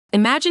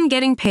Imagine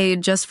getting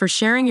paid just for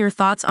sharing your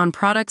thoughts on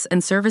products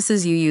and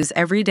services you use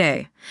every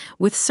day.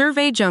 With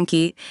Survey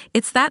Junkie,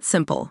 it's that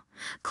simple.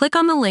 Click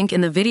on the link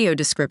in the video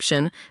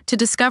description to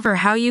discover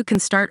how you can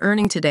start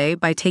earning today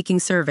by taking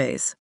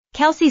surveys.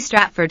 Kelsey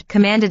Stratford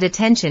commanded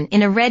attention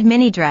in a red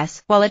mini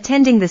dress while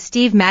attending the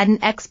Steve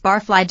Madden x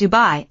Barfly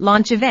Dubai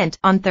launch event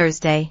on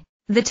Thursday.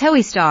 The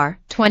TOWIE star,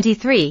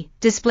 23,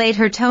 displayed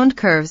her toned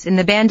curves in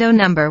the bandeau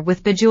number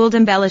with bejeweled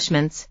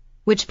embellishments,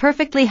 which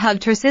perfectly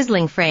hugged her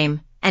sizzling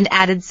frame, and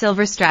added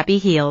silver strappy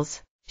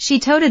heels.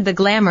 She toted the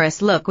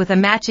glamorous look with a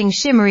matching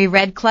shimmery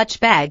red clutch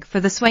bag for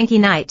the swanky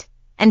night,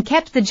 and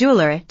kept the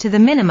jewelry to the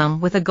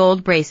minimum with a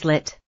gold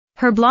bracelet.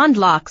 Her blonde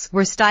locks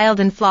were styled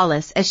and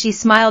flawless as she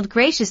smiled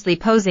graciously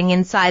posing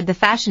inside the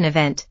fashion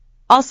event,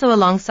 also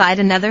alongside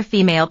another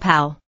female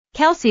pal.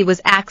 Kelsey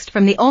was axed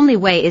from The Only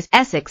Way is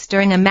Essex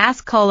during a mass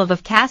cull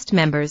of cast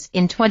members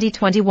in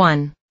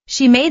 2021.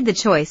 She made the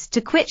choice to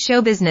quit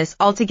show business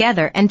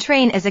altogether and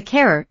train as a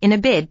carer in a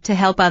bid to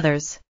help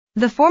others.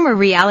 The former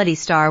reality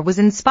star was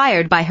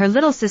inspired by her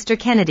little sister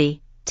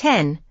Kennedy,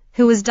 10,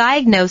 who was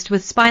diagnosed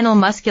with spinal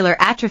muscular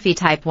atrophy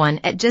type 1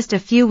 at just a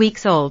few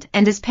weeks old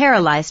and is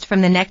paralyzed from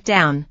the neck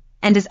down,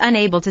 and is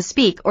unable to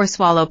speak or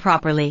swallow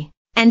properly.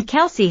 And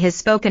Kelsey has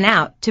spoken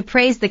out to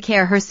praise the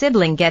care her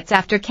sibling gets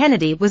after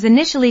Kennedy was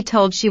initially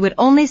told she would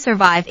only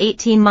survive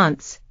 18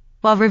 months,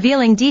 while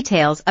revealing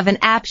details of an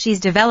app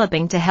she's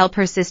developing to help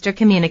her sister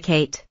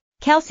communicate.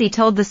 Kelsey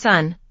told The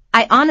Sun,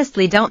 "I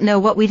honestly don't know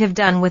what we'd have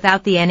done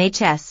without the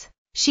NHS.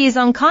 She is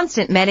on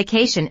constant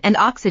medication and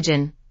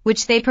oxygen,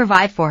 which they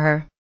provide for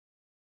her.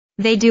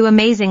 They do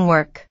amazing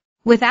work.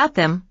 Without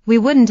them, we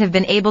wouldn't have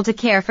been able to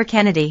care for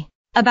Kennedy."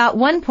 About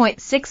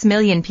 1.6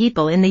 million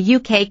people in the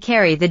UK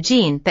carry the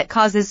gene that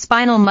causes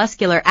spinal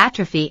muscular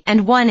atrophy,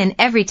 and 1 in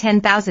every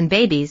 10,000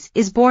 babies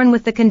is born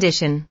with the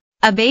condition.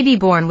 A baby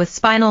born with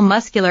spinal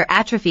muscular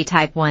atrophy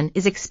type 1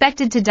 is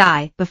expected to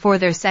die before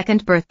their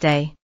second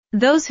birthday.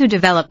 Those who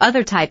develop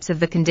other types of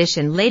the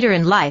condition later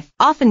in life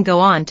often go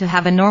on to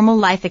have a normal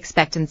life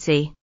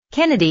expectancy.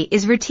 Kennedy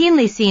is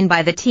routinely seen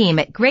by the team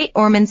at Great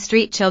Ormond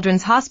Street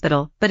Children's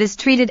Hospital but is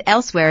treated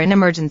elsewhere in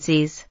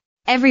emergencies.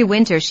 Every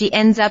winter she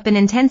ends up in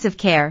intensive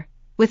care,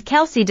 with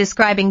Kelsey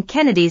describing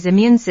Kennedy's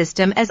immune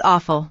system as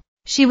awful.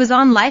 She was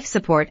on life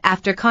support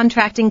after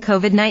contracting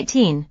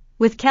COVID-19,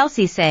 with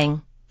Kelsey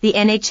saying, "The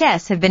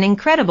NHS have been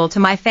incredible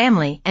to my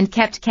family and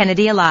kept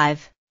Kennedy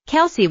alive."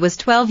 Kelsey was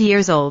 12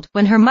 years old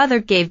when her mother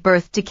gave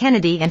birth to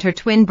Kennedy and her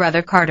twin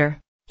brother Carter.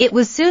 It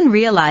was soon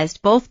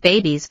realized both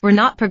babies were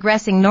not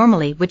progressing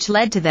normally, which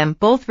led to them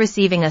both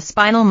receiving a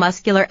spinal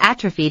muscular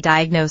atrophy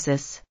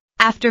diagnosis.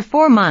 After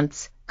 4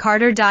 months,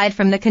 Carter died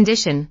from the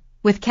condition,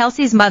 with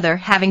Kelsey's mother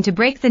having to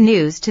break the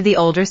news to the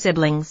older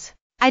siblings.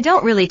 "I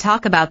don't really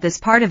talk about this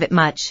part of it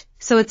much,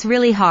 so it's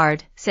really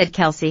hard," said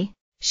Kelsey.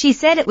 She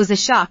said it was a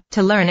shock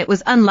to learn it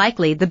was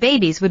unlikely the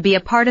babies would be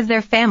a part of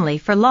their family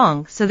for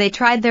long, so they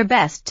tried their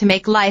best to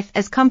make life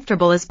as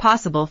comfortable as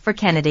possible for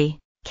Kennedy.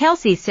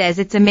 Kelsey says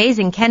it's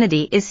amazing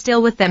Kennedy is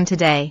still with them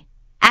today,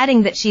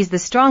 adding that she's the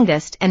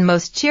strongest and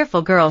most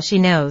cheerful girl she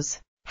knows.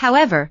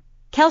 However,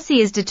 Kelsey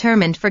is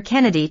determined for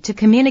Kennedy to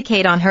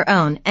communicate on her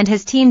own and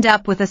has teamed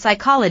up with a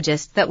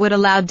psychologist that would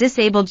allow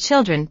disabled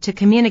children to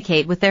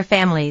communicate with their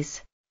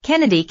families.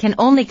 Kennedy can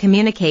only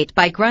communicate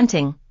by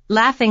grunting,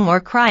 laughing or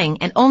crying,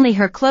 and only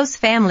her close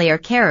family or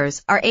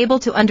carers are able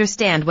to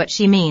understand what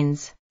she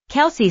means.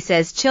 Kelsey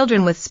says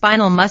children with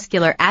spinal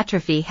muscular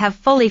atrophy have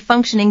fully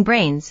functioning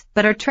brains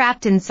but are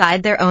trapped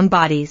inside their own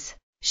bodies.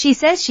 She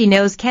says she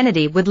knows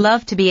Kennedy would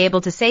love to be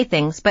able to say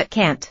things but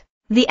can't.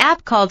 The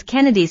app called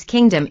Kennedy's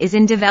Kingdom is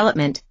in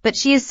development, but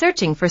she is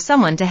searching for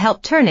someone to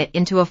help turn it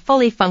into a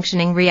fully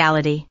functioning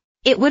reality.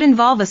 It would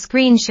involve a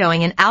screen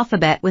showing an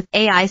alphabet with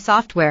AI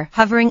software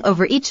hovering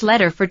over each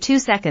letter for 2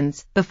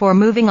 seconds before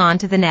moving on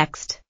to the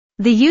next.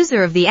 The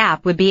user of the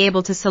app would be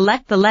able to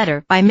select the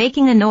letter by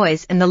making a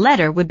noise, and the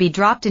letter would be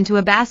dropped into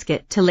a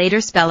basket to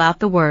later spell out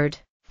the word.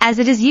 As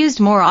it is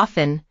used more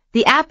often,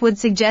 the app would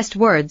suggest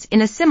words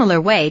in a similar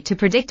way to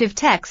predictive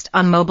text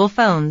on mobile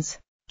phones.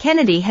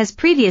 Kennedy has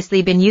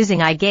previously been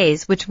using eye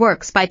gaze, which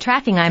works by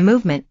tracking eye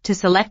movement to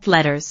select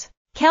letters.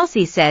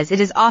 Kelsey says it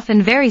is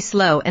often very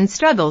slow and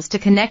struggles to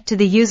connect to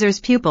the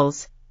user's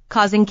pupils,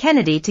 causing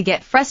Kennedy to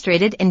get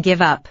frustrated and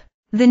give up.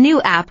 The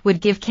new app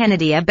would give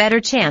Kennedy a better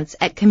chance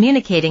at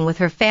communicating with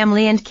her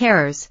family and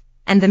carers,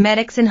 and the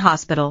medics in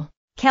hospital.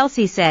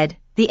 Kelsey said,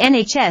 "The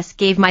NHS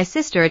gave my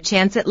sister a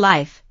chance at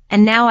life,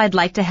 and now I'd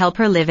like to help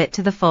her live it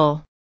to the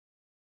full."